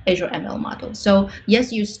the Azure ML model. So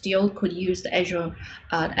yes, you still could use the Azure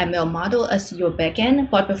ML model as your backend,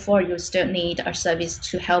 but before you still need a service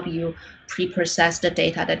to help you pre-process the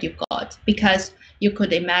data that you got. Because you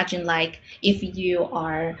could imagine like if you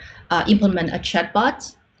are implement a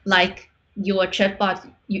chatbot, like your chatbot,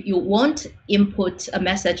 you won't input a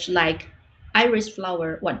message like iris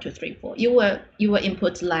flower 1 2 3 4. You will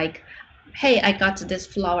input like, hey, I got this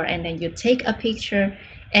flower, and then you take a picture,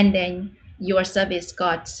 and then your service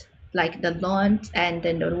got like the lawn and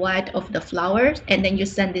then the white of the flowers, and then you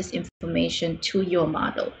send this information to your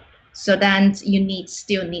model. So then you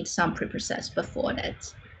still need some pre-process before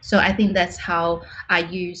that. So I think that's how I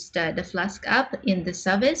use the Flask app in the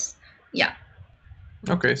service. Yeah.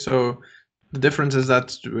 Okay, so the difference is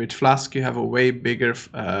that with Flask you have a way bigger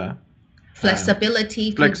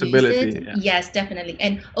flexibility to use it. Yeah. Yes, definitely.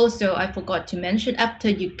 And also I forgot to mention, after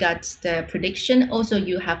you got the prediction, also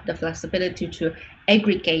you have the flexibility to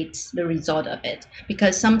aggregate the result of it,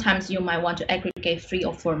 because sometimes you might want to aggregate 3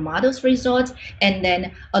 or 4 models results and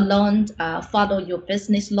then alone follow your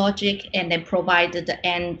business logic and then provide the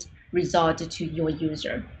end result to your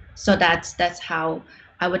user. So that's how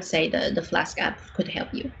I would say the Flask app could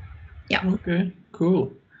help you. Yeah. Okay,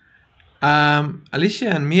 cool. Alicia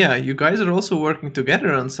and Mia, you guys are also working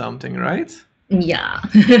together on something, right? Yeah.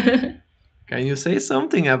 Can you say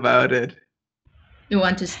something about it? You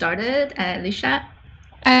want to start it, Alicia?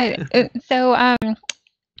 So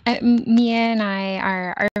Mia and I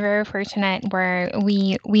are very fortunate where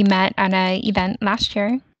we met at an event last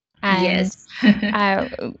year, and yes.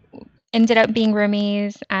 ended up being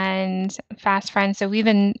roomies and fast friends. So we've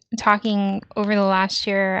been talking over the last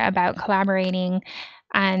year about collaborating,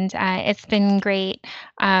 and it's been great.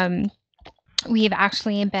 We've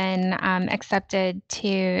actually been accepted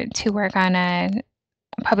to work on a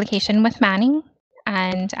publication with Manning,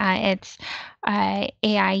 and it's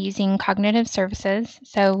AI using cognitive services.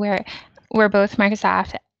 So we're both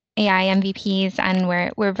Microsoft AI MVPs, and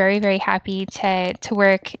we're very, very happy to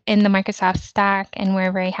work in the Microsoft stack, and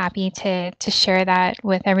we're very happy to share that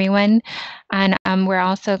with everyone. And we're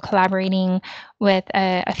also collaborating with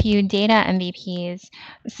a few data MVPs.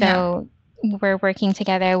 So we're working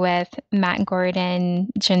together with Matt Gordon,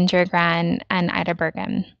 Ginger Gran, and Ida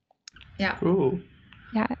Bergen. Yeah. Cool.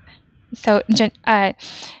 Yeah. So, Mia,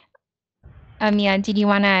 did you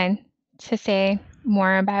want to say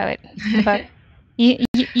more about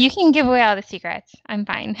you can give away all the secrets. I'm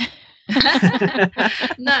fine.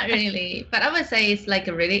 Not really, but I would say it's like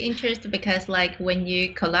really interesting, because like when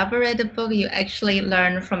you collaborate the book, you actually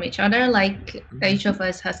learn from each other. Like each of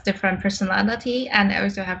us has different personality and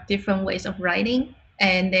also have different ways of writing.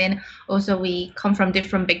 And then also we come from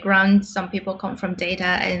different backgrounds. Some people come from data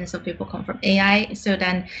and some people come from AI. So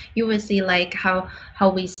then you will see like how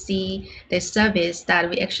we see the service, that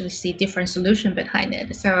we actually see different solution behind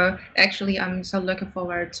it. So actually I'm so looking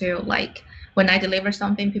forward to like when I deliver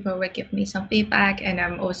something, people will give me some feedback, and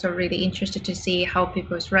I'm also really interested to see how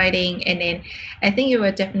people's writing. And then I think it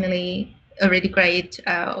will definitely a really great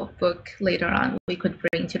book later on we could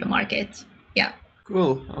bring to the market. Yeah.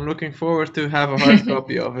 Cool. I'm looking forward to have a hard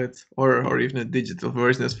copy of it, or even a digital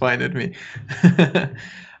version is fine with me.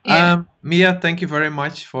 Mia, thank you very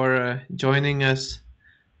much for joining us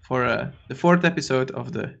for the 4th episode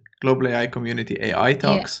of the Global AI Community AI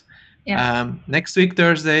Talks. Yeah. Next week,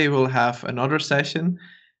 Thursday, we'll have another session.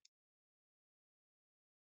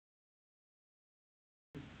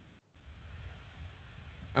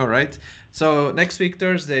 All right. So next week,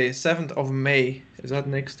 Thursday, 7th of May. Is that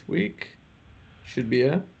next week? Should be,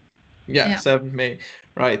 yeah, 7th May.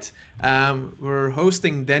 Right. We're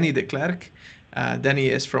hosting Danny de Klerk. Danny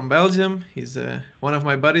is from Belgium. He's one of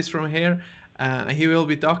my buddies from here. He will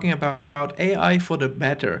be talking about AI for the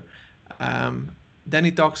better.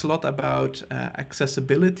 Danny talks a lot about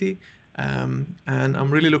accessibility, and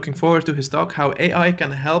I'm really looking forward to his talk, how AI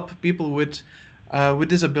can help people with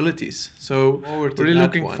disabilities. So really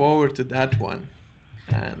looking forward to that one.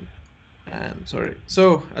 Sorry.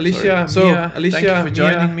 So Alicia, Mia, thank you for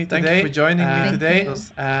joining me today.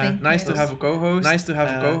 Nice to have a co-host. Nice to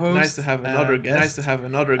have another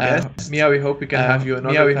guest. Mia, we hope we can have you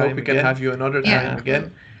another time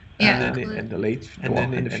again. And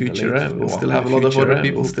then in the future, we'll still have a lot of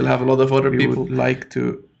other people would like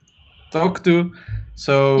to talk to.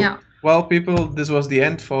 So, well, people, this was the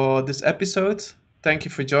end for this episode. thank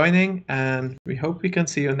you for joining, and we hope we can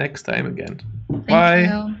see you next time again. Thank Bye.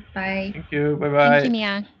 you. Bye. Thank you. Bye-bye. Thank you,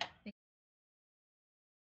 Mia.